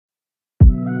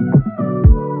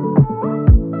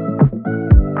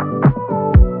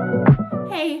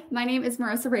my name is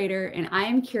Marissa Rader, and I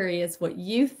am curious what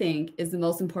you think is the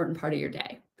most important part of your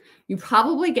day. You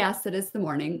probably guessed that it's the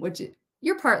morning, which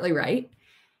you're partly right,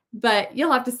 but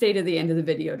you'll have to stay to the end of the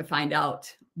video to find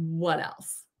out what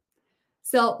else.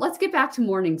 So let's get back to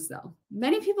mornings though.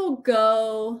 Many people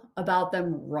go about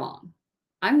them wrong.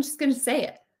 I'm just going to say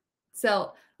it.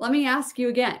 So let me ask you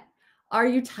again. Are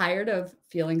you tired of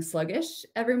feeling sluggish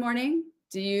every morning?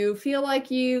 Do you feel like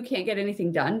you can't get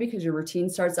anything done because your routine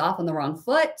starts off on the wrong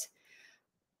foot?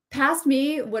 Past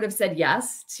me would have said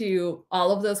yes to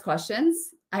all of those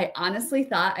questions. I honestly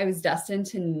thought I was destined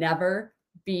to never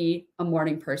be a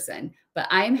morning person, but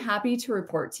I am happy to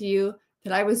report to you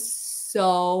that I was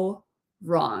so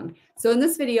wrong. So in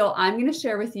this video, I'm going to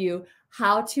share with you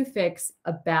how to fix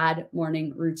a bad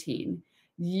morning routine.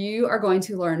 You are going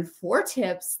to learn 4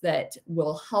 tips that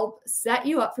will help set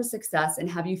you up for success and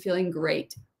have you feeling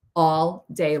great all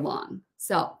day long.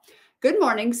 So good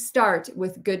mornings start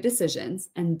with good decisions,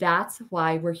 and that's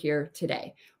why we're here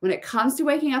today. When it comes to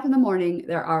waking up in the morning,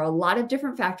 there are a lot of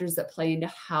different factors that play into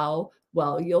how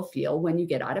well you'll feel when you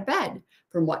get out of bed,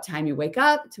 from what time you wake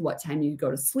up to what time you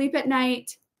go to sleep at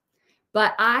night.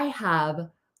 But I have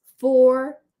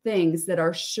 4 things that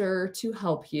are sure to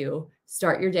help you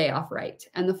start your day off right.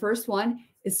 And the first one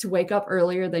is to wake up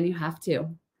earlier than you have to.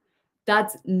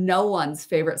 That's no one's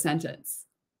favorite sentence.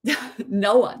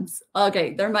 No one's.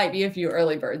 Okay, there might be a few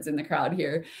early birds in the crowd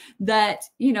here that,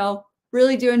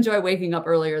 really do enjoy waking up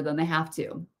earlier than they have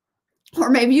to. Or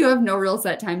maybe you have no real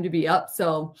set time to be up,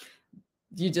 so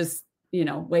you just,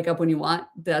 wake up when you want.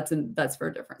 That's for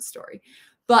a different story.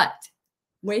 But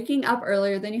waking up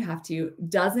earlier than you have to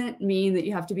doesn't mean that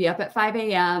you have to be up at 5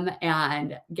 a.m.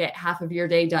 and get half of your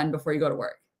day done before you go to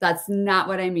work. That's not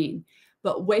what I mean.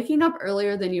 But waking up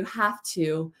earlier than you have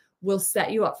to will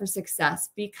set you up for success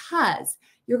because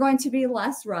you're going to be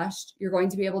less rushed. You're going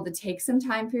to be able to take some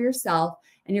time for yourself,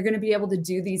 and you're going to be able to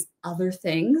do these other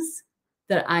things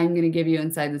that I'm going to give you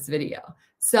inside this video.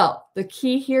 So the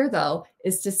key here, though,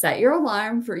 is to set your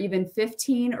alarm for even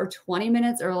 15 or 20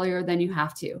 minutes earlier than you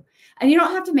have to. And you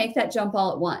don't have to make that jump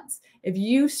all at once. If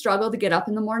you struggle to get up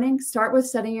in the morning, start with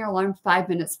setting your alarm 5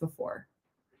 minutes before.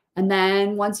 And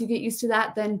then once you get used to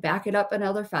that, then back it up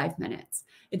another 5 minutes.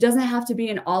 It doesn't have to be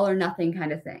an all or nothing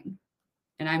kind of thing.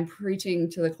 And I'm preaching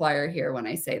to the choir here when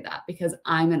I say that because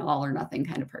I'm an all or nothing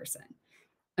kind of person.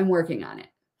 I'm working on it.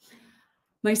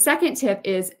 My second tip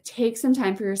is take some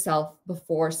time for yourself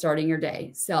before starting your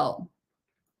day. So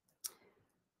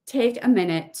take a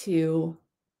minute to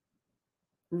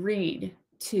read,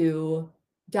 to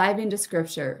dive into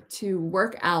scripture, to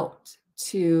work out,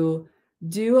 to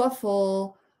do a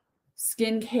full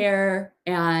skincare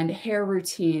and hair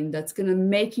routine that's going to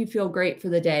make you feel great for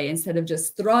the day instead of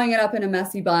just throwing it up in a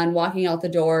messy bun, walking out the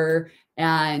door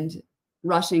and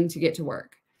rushing to get to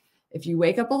work. If you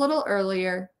wake up a little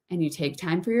earlier and you take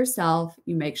time for yourself,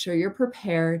 you make sure you're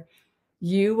prepared,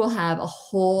 you will have a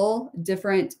whole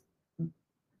different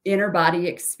inner body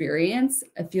experience,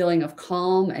 a feeling of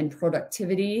calm and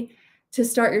productivity to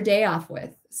start your day off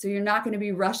with. So you're not going to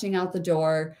be rushing out the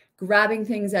door, grabbing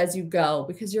things as you go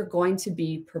because you're going to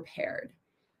be prepared.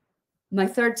 My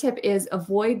third tip is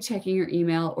avoid checking your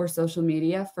email or social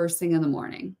media first thing in the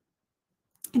morning.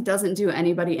 It doesn't do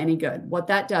anybody any good. What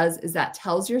that does is that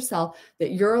tells yourself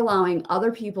that you're allowing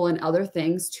other people and other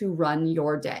things to run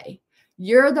your day.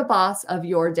 You're the boss of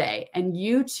your day and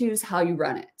you choose how you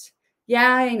run it.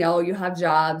 Yeah, I know you have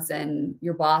jobs and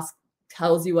your boss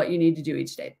tells you what you need to do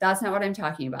each day. That's not what I'm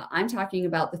talking about. I'm talking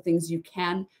about the things you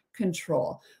can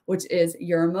control, which is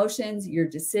your emotions, your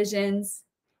decisions,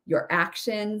 your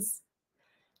actions.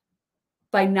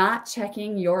 By not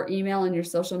checking your email and your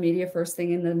social media first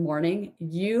thing in the morning,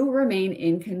 you remain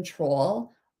in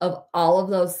control of all of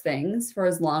those things for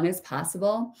as long as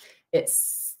possible. It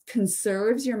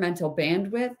conserves your mental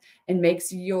bandwidth and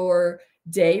makes your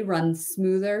day run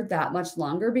smoother that much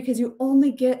longer because you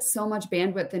only get so much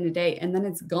bandwidth in a day and then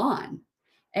it's gone.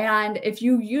 And if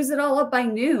you use it all up by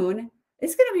noon,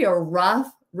 it's going to be a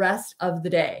rough rest of the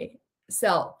day.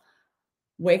 So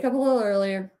wake up a little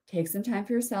earlier, take some time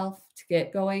for yourself to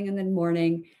get going in the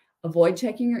morning, avoid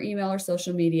checking your email or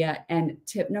social media. And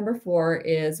tip number 4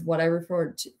 is what I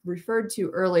referred to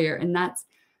earlier, and that's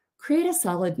create a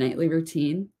solid nightly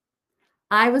routine.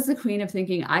 I was the queen of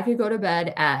thinking I could go to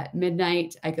bed at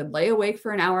midnight. I could lay awake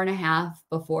for an hour and a half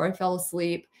before I fell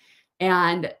asleep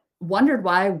and wondered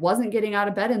why I wasn't getting out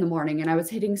of bed in the morning. And I was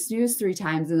hitting snooze 3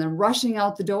 times and then rushing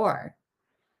out the door.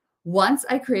 Once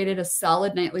I created a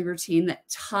solid nightly routine that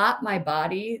taught my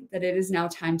body that it is now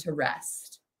time to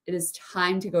rest. It is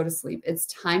time to go to sleep. It's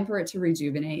time for it to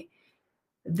rejuvenate.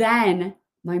 Then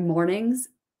my mornings,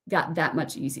 got that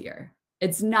much easier.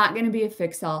 It's not going to be a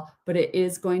fix-all, but it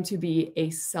is going to be a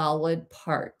solid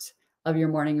part of your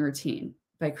morning routine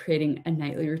by creating a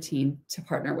nightly routine to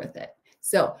partner with it.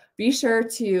 So be sure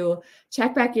to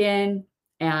check back in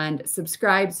and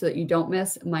subscribe so that you don't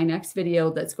miss my next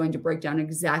video that's going to break down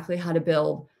exactly how to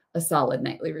build a solid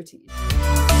nightly routine.